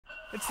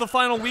It's the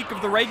final week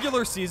of the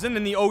regular season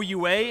in the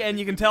OUA, and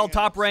you can tell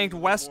top-ranked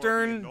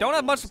Western don't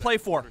have much to play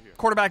for.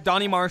 Quarterback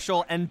Donnie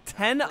Marshall and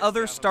 10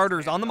 other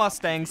starters on the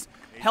Mustangs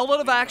held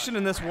out of action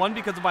in this one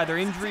because of either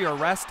injury or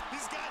rest.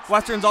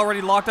 Western's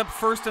already locked up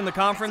first in the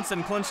conference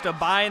and clinched a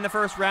bye in the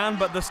first round,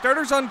 but the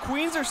starters on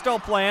Queens are still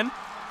playing.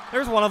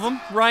 There's one of them,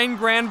 Ryan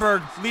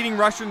Granberg, leading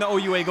rusher in the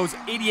OUA, goes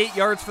 88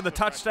 yards for the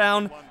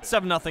touchdown,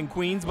 7-0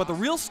 Queens, but the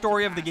real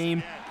story of the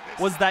game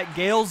was that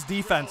Gales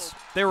defense.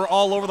 They were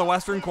all over the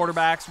Western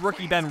quarterbacks.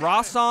 Rookie Ben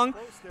Rossong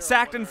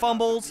sacked and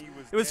fumbles.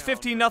 It was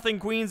 15-0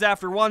 Queens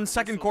after one.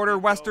 Second quarter,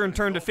 Western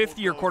turned to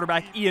fifth-year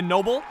quarterback Ian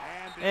Noble,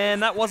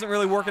 and that wasn't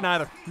really working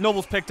either.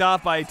 Noble's picked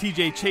off by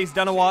TJ Chase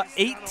Dunawa,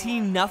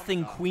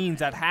 18-0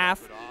 Queens at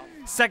half.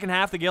 Second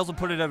half, the Gales will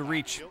put it out of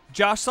reach.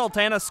 Josh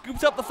Sultana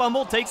scoops up the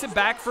fumble, takes it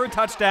back for a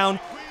touchdown.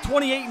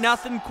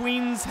 28-0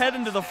 Queens head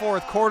into the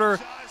fourth quarter.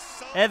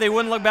 And they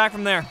wouldn't look back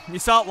from there. You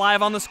saw it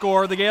live on the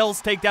score. The Gales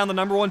take down the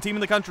number one team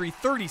in the country,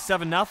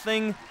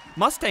 37-0.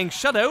 Mustangs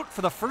shut out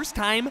for the first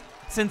time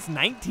since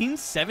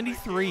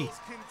 1973.